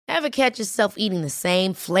Ever catch yourself eating the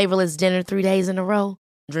same flavorless dinner 3 days in a row?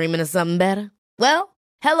 Dreaming of something better? Well,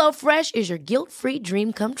 HelloFresh is your guilt-free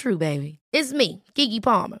dream come true, baby. It's me, Keke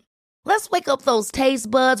Palmer. Let's wake up those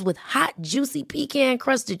taste buds with hot, juicy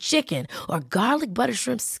pecan-crusted chicken or garlic butter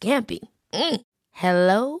shrimp scampi.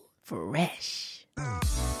 Hello Fresh.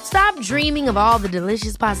 Stop dreaming of all the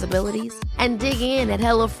delicious possibilities and dig in at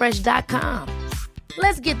HelloFresh.com.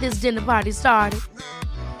 Let's get this dinner party started.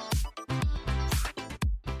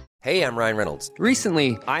 Hey, I'm Ryan Reynolds.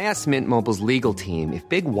 Recently, I asked Mint Mobile's legal team if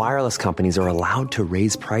big wireless companies are allowed to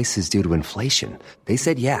raise prices due to inflation. They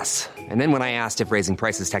said yes. And then when I asked if raising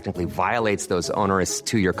prices technically violates those onerous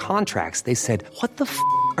two-year contracts, they said, "What the f***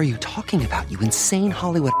 are you talking about, you insane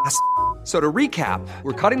Hollywood ass?" So to recap,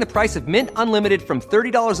 we're cutting the price of Mint Unlimited from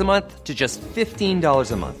 $30 a month to just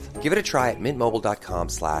 $15 a month. Give it a try at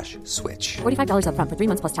mintmobile.com/switch. $45 up front for 3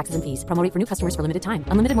 months plus taxes and fees. Promo rate for new customers for limited time.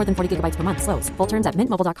 Unlimited more than 40 gigabytes per month. Slows full terms at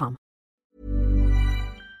mintmobile.com.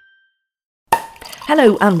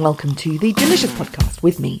 Hello and welcome to the Delicious Podcast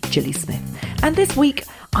with me, Gilly Smith. And this week,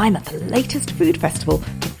 I'm at the latest food festival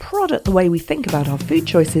to prod at the way we think about our food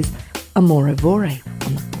choices, Amorevore,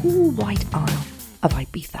 on the cool white isle of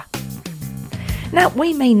Ibiza. Now,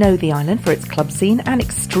 we may know the island for its club scene and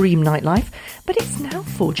extreme nightlife, but it's now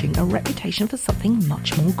forging a reputation for something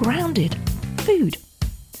much more grounded: food.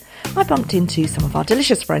 I bumped into some of our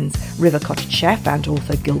delicious friends, River Cottage chef and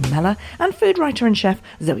author Gil Mellor and food writer and chef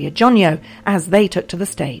Zoe Ajonio, as they took to the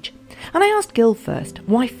stage. And I asked Gil first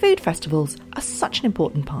why food festivals are such an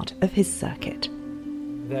important part of his circuit.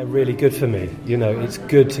 They're really good for me. You know, it's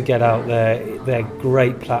good to get out there. They're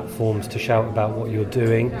great platforms to shout about what you're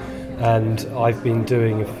doing. And I've been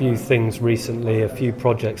doing a few things recently, a few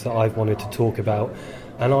projects that I've wanted to talk about.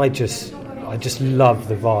 And I just love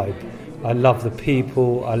the vibe. I love the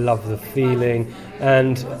people, I love the feeling,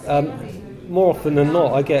 and more often than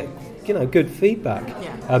not, I get, good feedback.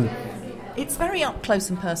 Yeah. It's very up close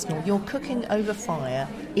and personal. You're cooking over fire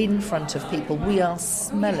in front of people. We are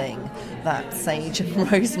smelling that sage and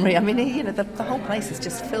rosemary. I mean, the whole place is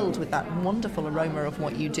just filled with that wonderful aroma of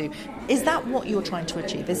what you do. Is that what you're trying to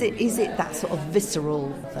achieve? Is it that sort of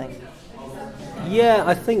visceral thing? Yeah,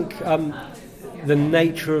 I think the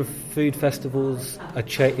nature of food festivals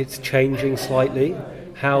it's changing slightly.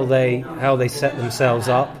 How they set themselves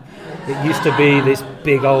up. It used to be this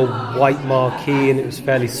big old white marquee, and it was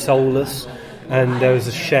fairly soulless. And there was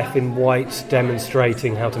a chef in white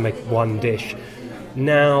demonstrating how to make one dish.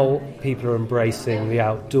 Now people are embracing the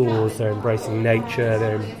outdoors. They're embracing nature.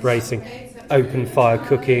 They're embracing open fire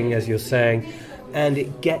cooking, as you're saying, and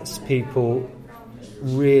it gets people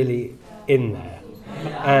really in there.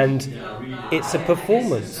 And it's a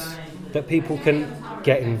performance that people can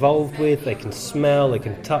get involved with. They can smell, they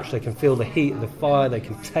can touch, they can feel the heat of the fire, they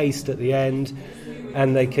can taste at the end,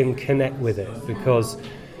 and they can connect with it because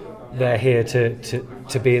they're here to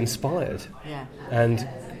be inspired. Yeah. And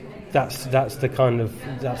that's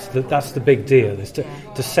the big deal, is to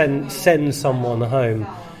send someone home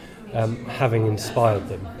having inspired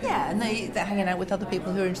them. Yeah, and they're hanging out with other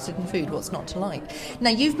people who are interested in food. What's not to like? Now,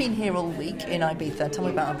 you've been here all week in Ibiza. Tell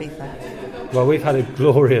me about Ibiza. Well, we've had a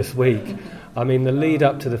glorious week. I mean, the lead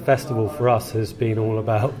up to the festival for us has been all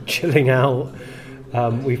about chilling out.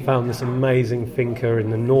 We found this amazing finca in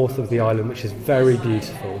the north of the island, which is very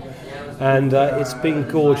beautiful. And it's been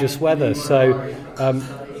gorgeous weather, so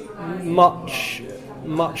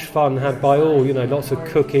much fun had by all, lots of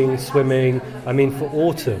cooking, swimming. I mean, for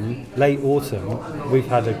late autumn, we've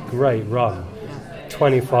had a great run.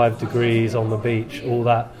 25 degrees on the beach, all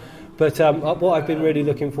that. But what I've been really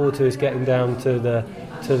looking forward to is getting down to the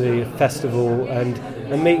festival and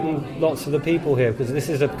meeting lots of the people here, because this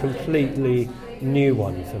is a completely new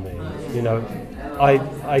one for me.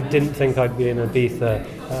 I didn't think I'd be in Ibiza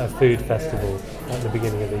at a food festival at the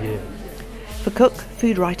beginning of the year. For cook,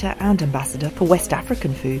 food writer and ambassador for West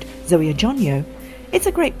African food, Zoe Ajonio, it's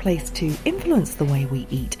a great place to influence the way we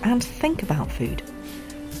eat and think about food.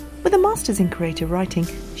 With a master's in creative writing,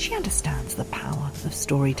 she understands the power of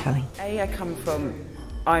storytelling. I come from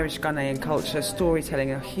Irish Ghanaian culture.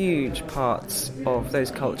 Storytelling are huge parts of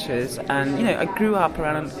those cultures, and I grew up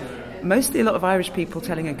around mostly a lot of Irish people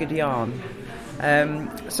telling a good yarn.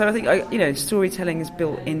 So I think storytelling is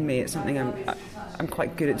built in me. It's something I'm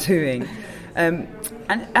quite good at doing.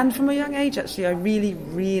 And from a young age, actually, I really,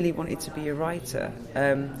 really wanted to be a writer.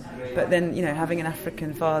 But then, having an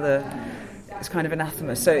African father, it's kind of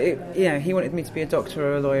anathema. So, he wanted me to be a doctor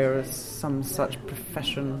or a lawyer or some such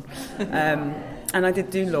profession. And I did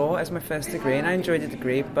do law as my first degree, and I enjoyed the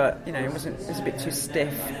degree, but, it was a bit too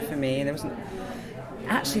stiff for me, and there wasn't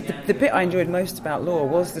actually, the bit I enjoyed most about law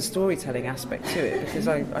was the storytelling aspect to it, because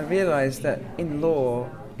I realised that in law,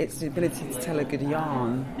 it's the ability to tell a good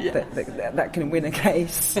yarn that can win a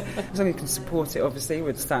case, as long as you can support it, obviously,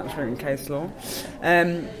 with statutory and case law.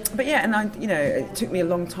 But yeah, and it took me a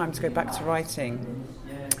long time to go back to writing.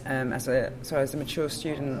 As a mature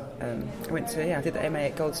student, I did the MA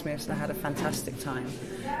at Goldsmiths, and I had a fantastic time.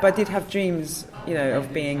 But I did have dreams,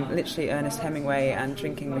 of being literally Ernest Hemingway and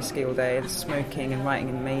drinking whiskey all day and smoking and writing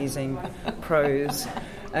amazing prose.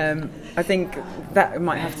 I think that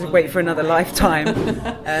might have to wait for another lifetime.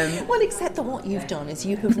 Well, except that what you've done is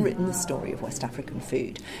you have written the story of West African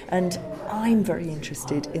food, and I'm very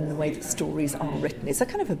interested in the way that stories are written. It's a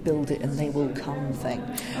kind of a build it and they will come thing.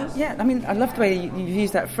 Yeah, I mean, I love the way you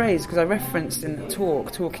use that phrase, because I referenced in the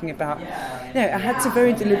talking about, I had to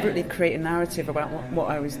very deliberately create a narrative about what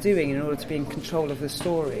I was doing in order to be in control of the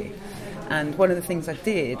story. And one of the things I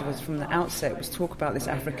did was, from the outset, was talk about this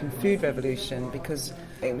African food revolution, because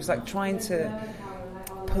it was like trying to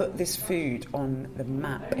put this food on the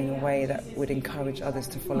map in a way that would encourage others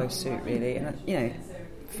to follow suit, really. And,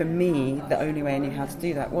 for me, the only way I knew how to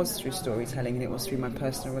do that was through storytelling, and it was through my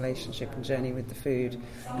personal relationship and journey with the food.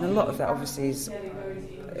 And a lot of that, obviously, is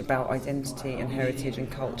about identity and heritage and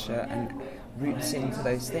culture and roots into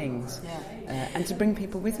those things. And to bring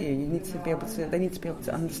people with you, they need to be able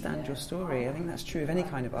to understand your story. I think that's true of any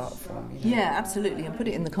kind of art form. Yeah, absolutely. And put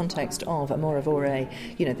it in the context of Amorevore,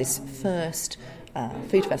 this first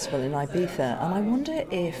food festival in Ibiza, and I wonder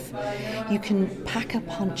if you can pack a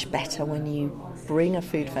punch better when you bring a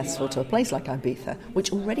food festival to a place like Ibiza,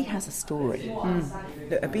 which already has a story.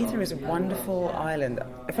 Look, Ibiza is a wonderful island.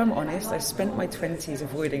 If I'm honest, I spent my 20s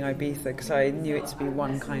avoiding Ibiza because I knew it to be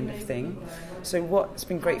one kind of thing. So what's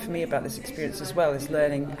been great for me about this experience as well is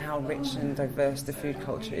learning how rich and diverse the food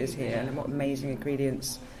culture is here, and what amazing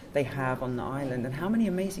ingredients they have on the island, and how many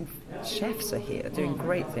amazing chefs are here doing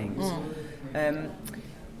great things.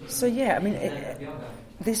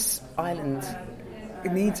 This island,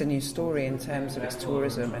 it needs a new story in terms of its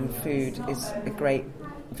tourism, and food is a great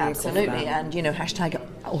vehicle. Absolutely, and hashtag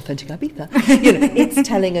authentic Ibiza. It's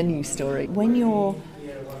telling a new story. When you're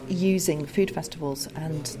using food festivals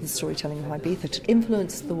and the storytelling of Ibiza to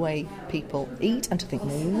influence the way people eat, and to think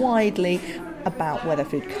more widely about where their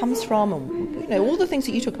food comes from, and all the things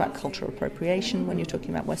that you talk about, cultural appropriation when you're talking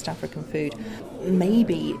about West African food,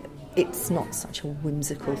 maybe it's not such a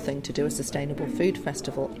whimsical thing to do a sustainable food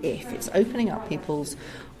festival if it's opening up people's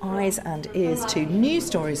eyes and ears to new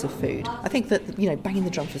stories of food. I think that, banging the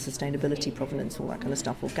drum for sustainability, provenance, all that kind of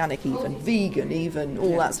stuff, organic even, vegan even,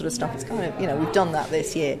 all that sort of stuff, it's kind of, we've done that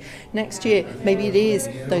this year. Next year, maybe it is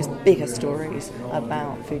those bigger stories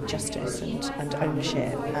about food justice and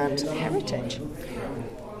ownership and heritage.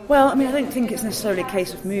 Well, I don't think it's necessarily a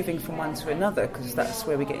case of moving from one to another, because that's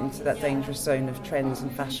where we get into that dangerous zone of trends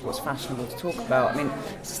and fashion, what's fashionable to talk about.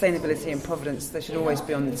 Sustainability and provenance, they should always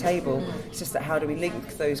be on the table. It's just that how do we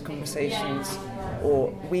link those conversations or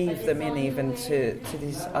weave them in even to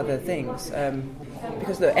these other things?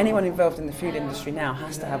 Because look, anyone involved in the food industry now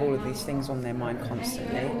has to have all of these things on their mind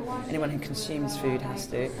constantly. Anyone who consumes food has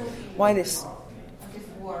to. Why this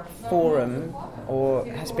forum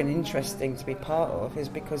has been interesting to be part of is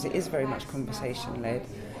because it is very much conversation led.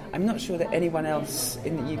 I'm not sure that anyone else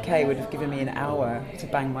in the UK would have given me an hour to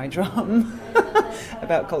bang my drum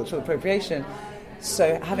about cultural appropriation.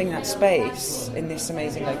 So having that space in this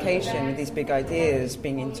amazing location with these big ideas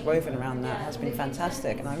being interwoven around that has been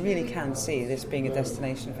fantastic, and I really can see this being a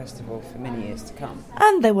destination festival for many years to come.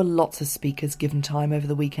 And there were lots of speakers given time over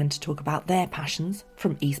the weekend to talk about their passions,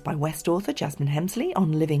 from East by West author Jasmine Hemsley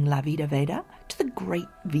on living La Vida Veda to the great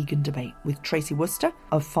vegan debate with Tracy Worcester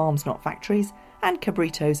of Farms Not Factories and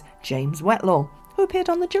Cabrito's James Wetlaw, who appeared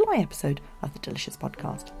on the July episode of the Delicious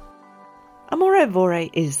podcast. Amorevore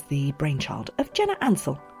is the brainchild of Jenna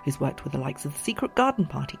Ansell, who's worked with the likes of the Secret Garden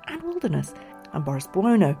Party and Wilderness, and Boris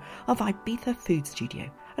Buono of Ibiza Food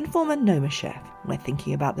Studio and former Noma chef, where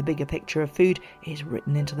thinking about the bigger picture of food is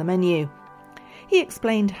written into the menu. He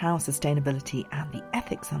explained how sustainability and the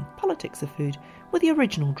ethics and politics of food were the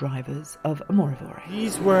original drivers of Amorevore.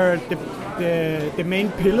 These were the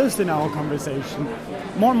main pillars in our conversation.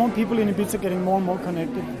 More and more people in Ibiza are getting more and more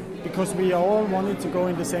connected, because we all wanted to go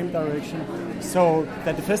in the same direction. So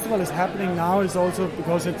that the festival is happening now is also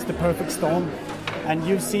because it's the perfect storm. And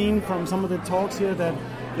you've seen from some of the talks here that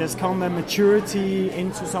there's come a maturity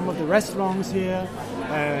into some of the restaurants here.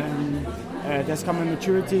 There's come a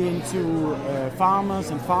maturity into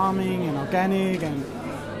farmers and farming and organic. And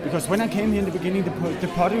because when I came here in the beginning, the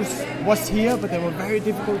produce was here, but they were very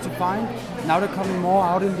difficult to find. Now they're coming more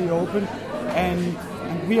out in the open. And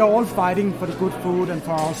And we are all fighting for the good food and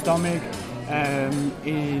for our stomach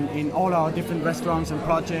in all our different restaurants and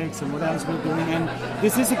projects and what else we're doing. And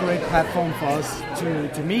this is a great platform for us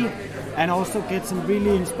to meet and also get some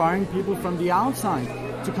really inspiring people from the outside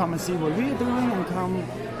to come and see what we are doing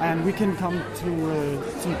and we can come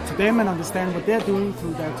to them and understand what they're doing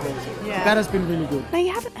through their talks. Yeah. So that has been really good. Now,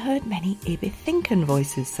 you haven't heard many Ibithincan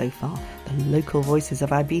voices so far, the local voices of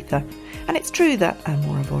Ibiza. And it's true that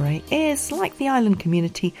Amorevore is, like the island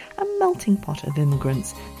community, a melting pot of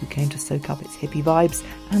immigrants who came to soak up its hippie vibes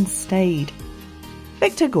and stayed.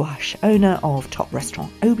 Victor Gouache, owner of top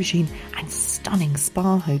restaurant Aubergine and stunning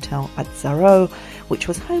spa hotel at Zaro, which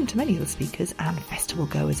was home to many of the speakers and festival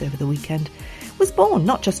goers over the weekend, was born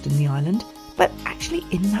not just in the island, but actually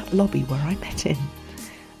in that lobby where I met him.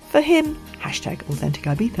 For him, #Authentic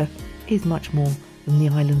Ibiza is much more than the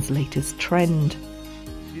island's latest trend.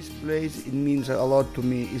 This place, it means a lot to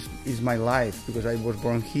me. Is my life, because I was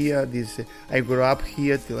born here. I grew up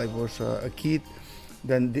here till I was a kid.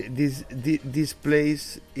 Then this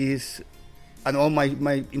place is, and all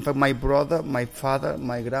in fact my brother, my father,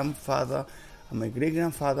 my grandfather, and my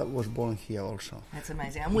great-grandfather was born here also. That's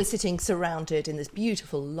amazing. And we're sitting surrounded in this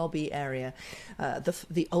beautiful lobby area.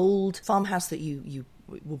 The old farmhouse that you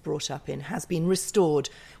were brought up in has been restored.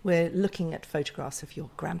 We're looking at photographs of your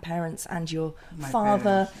grandparents and your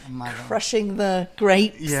father crushing the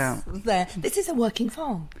grapes there. This is a working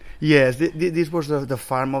farm. Yes, this was the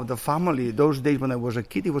farm of the family. Those days when I was a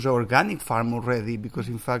kid, it was an organic farm already, because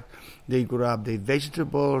in fact they grew up the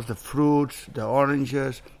vegetables, the fruits, the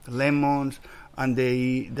oranges, the lemons, and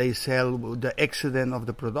they sell the excedent of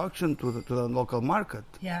the production to the local market.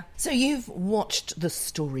 Yeah. So you've watched the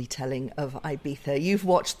storytelling of Ibiza. You've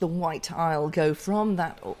watched the White Isle go from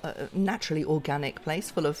that naturally organic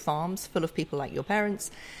place full of farms, full of people like your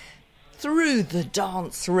parents, through the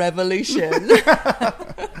dance revolution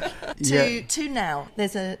to now.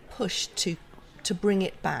 There's a push to bring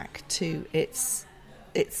it back to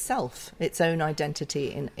itself, its own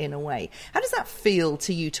identity in a way. How does that feel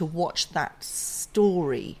to you to watch that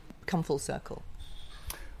story come full circle?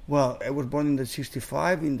 Well, I was born in the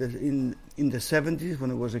 65, in the 70s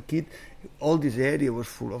when I was a kid. All this area was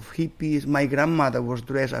full of hippies. My grandmother was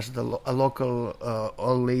dressed as a local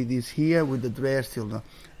old ladies here, with the dress till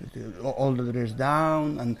all the dress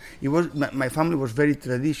down, and it was my family was very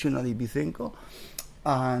traditional Ibicenco,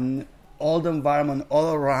 and all the environment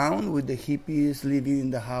all around with the hippies living in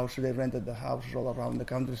the house. They rented the houses all around the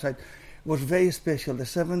countryside. It was very special. The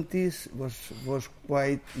 70s was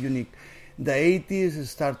quite unique. The 80s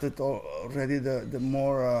started already the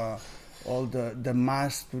more all the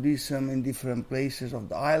mass tourism in different places of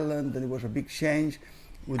the island, and it was a big change.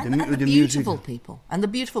 With the beautiful music. People. And the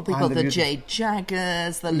beautiful people, the Jade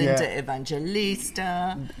Jaggers, the Linda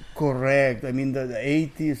Evangelista. Correct. I mean, the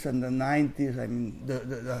 80s and the 90s, I mean,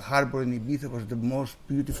 the harbor in Ibiza was the most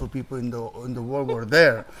beautiful people in the world were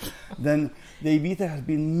there. Then the Ibiza has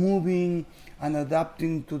been moving and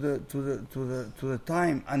adapting to the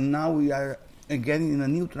time, and now we are again in a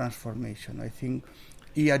new transformation. I think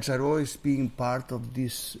Zaro is being part of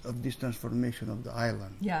this transformation of the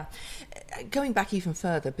island. Yeah. Going back even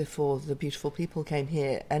further, before the beautiful people came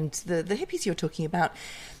here, and the hippies you're talking about,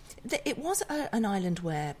 it was an island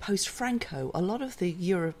where, post-Franco, a lot of the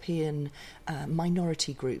European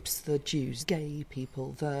minority groups, the Jews, gay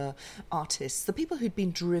people, the artists, the people who'd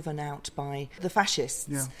been driven out by the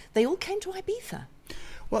fascists, they all came to Ibiza.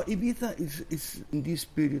 Well, Ibiza is in this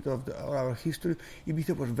period of our history,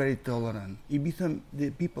 Ibiza was very tolerant. The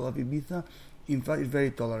people of Ibiza, in fact, is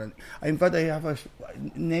very tolerant. In fact, I have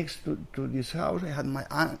next to this house, I had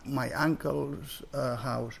my uncle's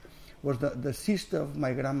house, was the sister of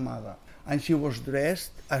my grandmother, and she was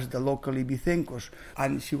dressed as the local Ibicencos,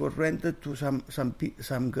 and she was rented to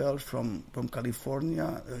some girls from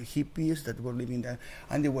California, hippies that were living there,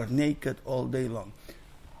 and they were naked all day long.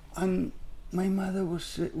 And my mother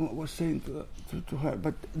was saying to her,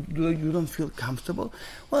 "But you don't feel comfortable?"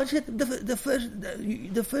 Well, she said, the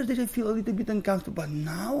first days I feel a little bit uncomfortable, but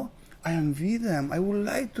now I am with them. I would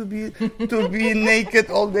like to be naked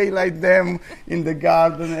all day like them in the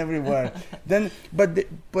garden everywhere. Then,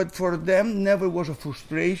 but for them never was a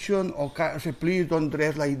frustration or say, please don't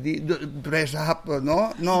dress like this, dress up.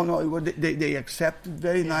 No. They accepted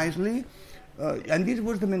very nicely. And this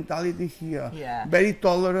was the mentality here. Yeah. Very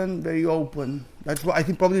tolerant, very open. That's what I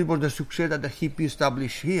think probably was the success that the hippie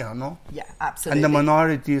established here, no? Yeah, absolutely. And the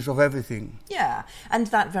minorities of everything. Yeah, and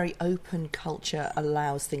that very open culture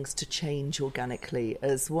allows things to change organically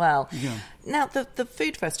as well. Yeah. Now, the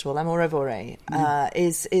food festival, Amorevore,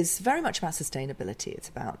 is very much about sustainability. It's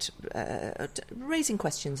about raising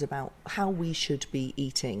questions about how we should be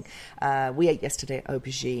eating. We ate yesterday at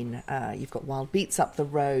Aubergine. You've got wild beets up the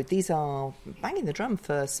road. These are banging the drum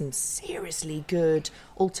for some seriously good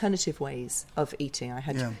alternative ways of eating. I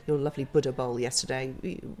had your lovely Buddha bowl yesterday.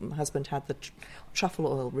 My husband had the truffle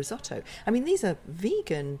oil risotto. I mean, these are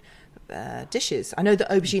vegan dishes. I know that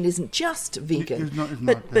aubergine isn't just vegan,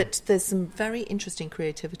 but there's some very interesting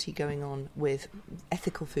creativity going on with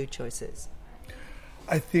ethical food choices.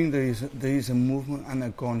 I think there is a movement and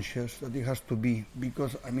a conscience that it has to be,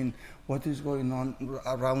 because I mean, what is going on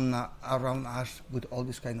around us with all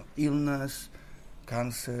this kind of illness,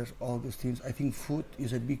 cancer, all these things. I think food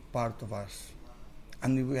is a big part of us,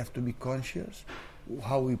 and we have to be conscious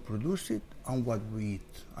how we produce it and what we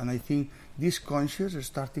eat. And I think this conscience is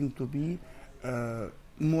starting to be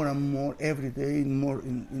more and more every day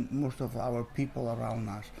in most of our people around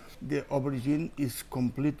us. The aubergine is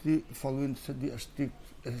completely following the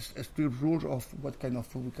strict rules of what kind of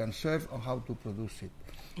food we can serve or how to produce it.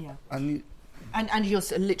 Yeah. And you're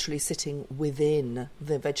literally sitting within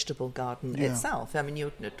the vegetable garden itself. I mean,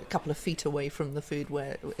 you're a couple of feet away from the food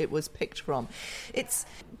where it was picked from.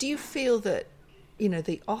 Do you feel that, you know,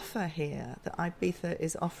 the offer here, that Ibiza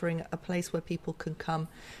is offering a place where people can come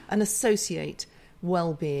and associate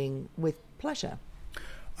well-being with pleasure?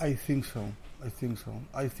 I think so.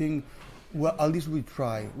 I think, well, at least we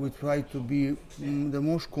try. We try to be the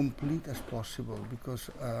most complete as possible,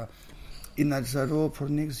 because in Azzaro for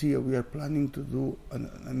next year we are planning to do an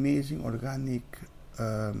amazing organic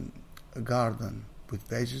garden with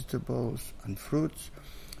vegetables and fruits.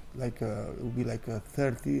 It will be like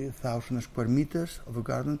 30,000 square meters of a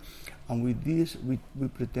garden, and with this we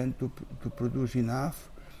pretend to produce enough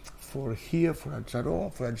for here, for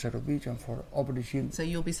Azzaro Beach, and for Aubergine. So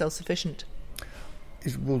you'll be self-sufficient?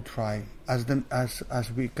 We'll try as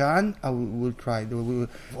we can. We'll try.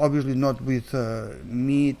 Obviously not with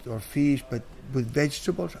meat or fish, but with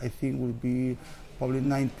vegetables, I think will be probably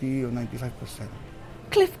 90 or 95%.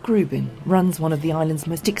 Cliff Grubin runs one of the island's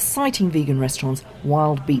most exciting vegan restaurants,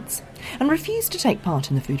 Wild Beets, and refused to take part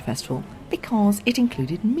in the food festival because it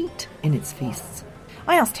included meat in its feasts.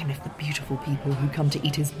 I asked him if the beautiful people who come to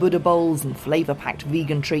eat his Buddha bowls and flavour-packed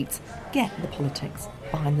vegan treats get the politics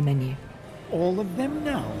behind the menu. All of them,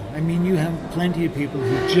 no. I mean, you have plenty of people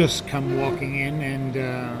who just come walking in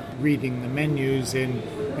and reading the menus and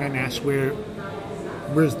ask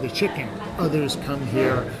where's the chicken. Others come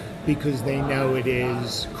here because they know it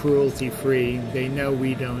is cruelty-free. They know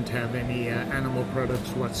we don't have any animal products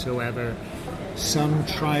whatsoever. Some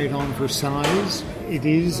try it on for size. It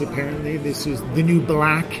is, apparently, this is the new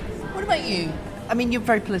black. What about you? I mean, you're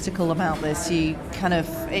very political about this. You kind of...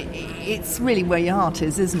 It's really where your heart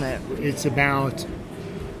is, isn't it? It's about,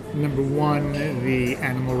 number one, the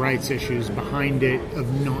animal rights issues behind it,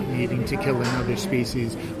 of not needing to kill another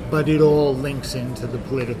species, but it all links into the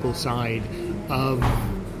political side of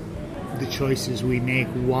the choices we make,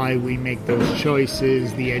 why we make those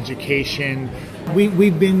choices, the education.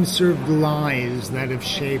 We've been served lies that have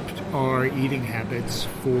shaped our eating habits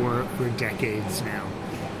for decades now.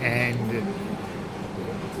 And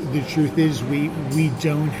the truth is we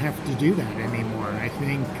don't have to do that anymore. I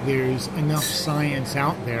think there's enough science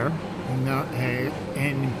out there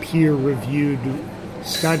and peer-reviewed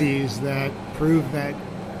studies that prove that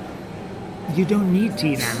you don't need to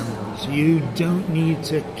eat animals. You don't need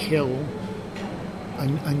to kill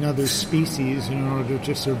another species in order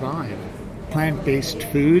to survive. Plant-based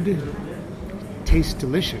food tastes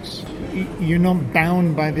delicious. You're not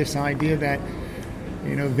bound by this idea that,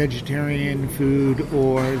 you know, vegetarian food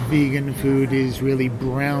or vegan food is really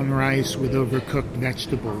brown rice with overcooked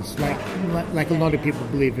vegetables, like a lot of people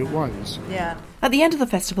believe it was. Yeah. At the end of the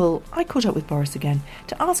festival, I caught up with Boris again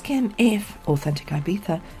to ask him if Authentic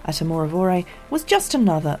Ibiza at Amorevore was just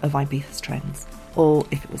another of Ibiza's trends, or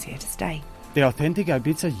if it was here to stay. The Authentic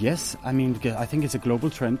Ibiza, yes. I mean, I think it's a global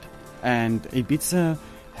trend, and Ibiza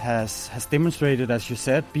has demonstrated, as you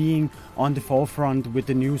said, being on the forefront with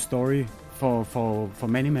the new story for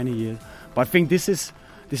many years. But I think this is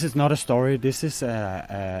not a story. This is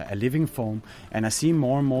a living form, and I see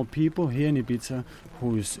more and more people here in Ibiza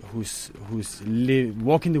who's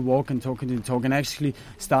walking the walk and talking the talk, and actually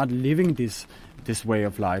start living this this way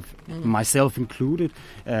of life, myself included.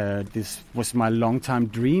 This was my long-time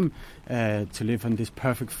dream, to live on this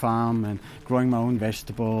perfect farm and growing my own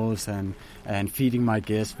vegetables and feeding my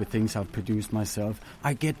guests with things I've produced myself.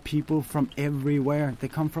 I get people from everywhere. They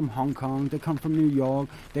come from Hong Kong, they come from New York,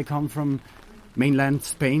 they come from mainland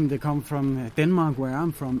Spain, they come from Denmark, where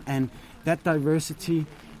I'm from, and that diversity,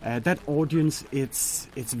 that audience,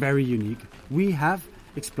 it's very unique. We have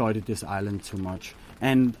exploited this island too much,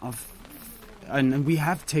 and we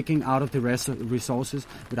have taken out of the resources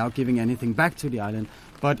without giving anything back to the island.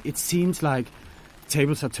 But it seems like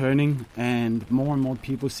tables are turning, and more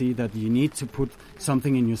people see that you need to put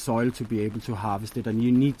something in your soil to be able to harvest it, and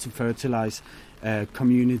you need to fertilize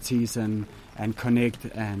communities and connect,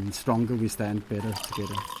 and stronger we stand, better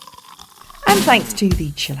together. And thanks to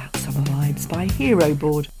the Chill Out Summer Vibes by Hero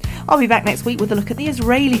Board. I'll be back next week with a look at the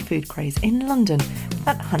Israeli food craze in London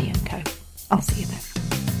at Honey & Co. I'll see you then.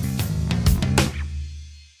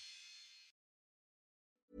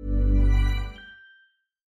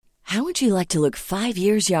 How would you like to look 5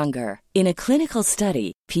 years younger? In a clinical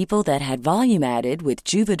study, people that had volume added with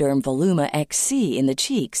Juvederm Voluma XC in the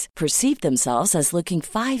cheeks perceived themselves as looking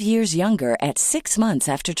 5 years younger at 6 months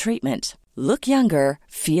after treatment. Look younger,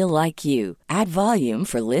 feel like you. Add volume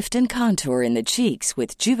for lift and contour in the cheeks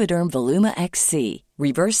with Juvederm Voluma XC.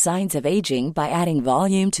 Reverse signs of aging by adding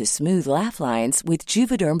volume to smooth laugh lines with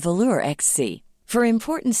Juvederm Volure XC. For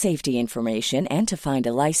important safety information and to find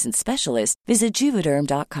a licensed specialist, visit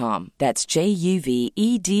Juvederm.com. That's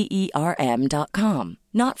JUVEDERM.com.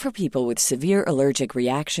 Not for people with severe allergic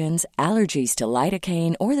reactions, allergies to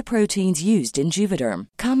lidocaine, or the proteins used in Juvederm.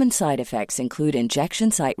 Common side effects include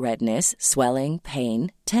injection site redness, swelling,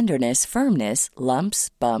 pain, tenderness, firmness, lumps,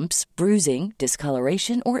 bumps, bruising,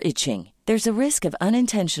 discoloration, or itching. There's a risk of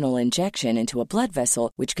unintentional injection into a blood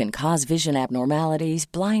vessel, which can cause vision abnormalities,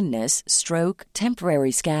 blindness, stroke,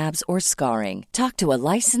 temporary scabs, or scarring. Talk to a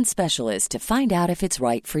licensed specialist to find out if it's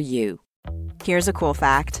right for you. Here's a cool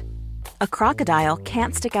fact. A crocodile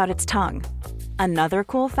can't stick out its tongue. Another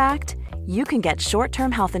cool fact, you can get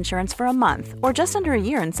short-term health insurance for a month or just under a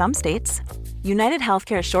year in some states. United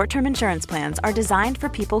Healthcare short-term insurance plans are designed for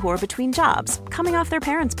people who are between jobs, coming off their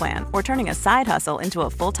parents' plan, or turning a side hustle into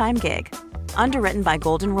a full-time gig. Underwritten by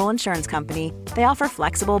Golden Rule Insurance Company, they offer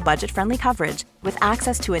flexible, budget-friendly coverage with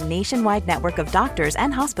access to a nationwide network of doctors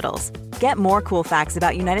and hospitals. Get more cool facts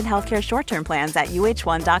about United Healthcare short-term plans at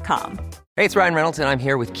uh1.com. Hey, it's Ryan Reynolds, and I'm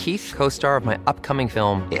here with Keith, co-star of my upcoming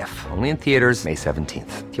film, If, only in theaters May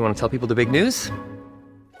 17th. Do you want to tell people the big news?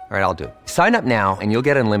 All right, I'll do it. Sign up now and you'll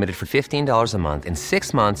get unlimited for $15 a month and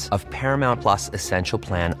 6 months of Paramount Plus Essential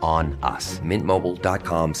Plan on us.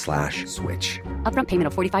 MintMobile.com/switch. Upfront payment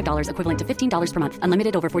of $45 equivalent to $15 per month.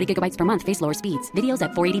 Unlimited over 40 gigabytes per month. Face lower speeds. Videos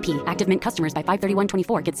at 480p. Active Mint customers by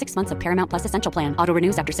 531.24 get 6 months of Paramount Plus Essential Plan. Auto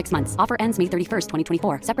renews after 6 months. Offer ends May 31st,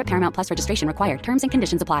 2024. Separate Paramount Plus registration required. Terms and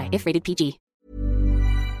conditions apply if rated PG.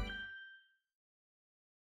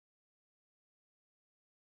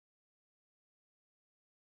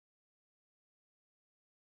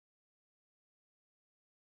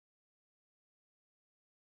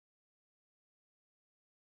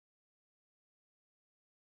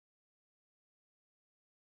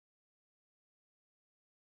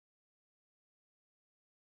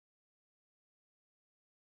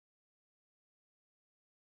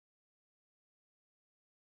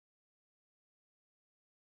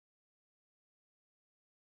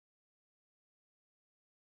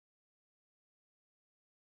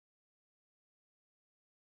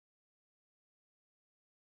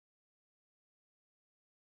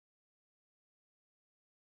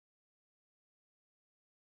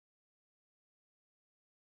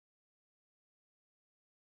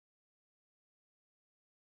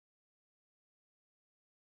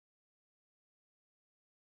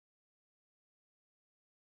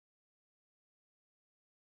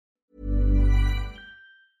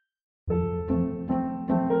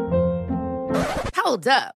 Hold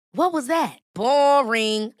up. What was that?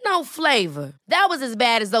 Boring. No flavor. That was as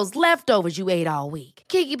bad as those leftovers you ate all week.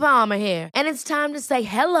 Keke Palmer here, and it's time to say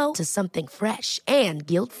hello to something fresh and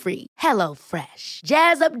guilt-free. Hello Fresh.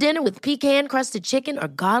 Jazz up dinner with pecan-crusted chicken or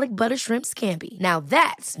garlic butter shrimp scampi. Now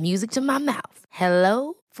that's music to my mouth.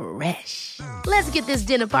 Hello Fresh. Let's get this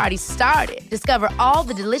dinner party started. Discover all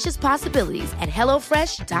the delicious possibilities at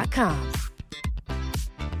hellofresh.com.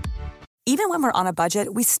 Even when we're on a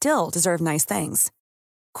budget, we still deserve nice things.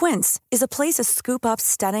 Quince is a place to scoop up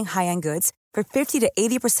stunning high-end goods for 50 to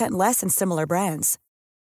 80% less than similar brands.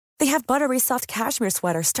 They have buttery soft cashmere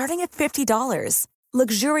sweaters starting at $50,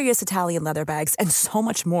 luxurious Italian leather bags, and so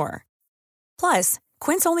much more. Plus,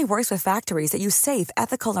 Quince only works with factories that use safe,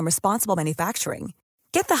 ethical, and responsible manufacturing.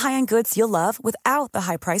 Get the high-end goods you'll love without the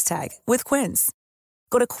high price tag with Quince.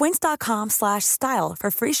 Go to quince.com/style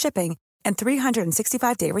for free shipping and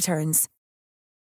 365-day returns.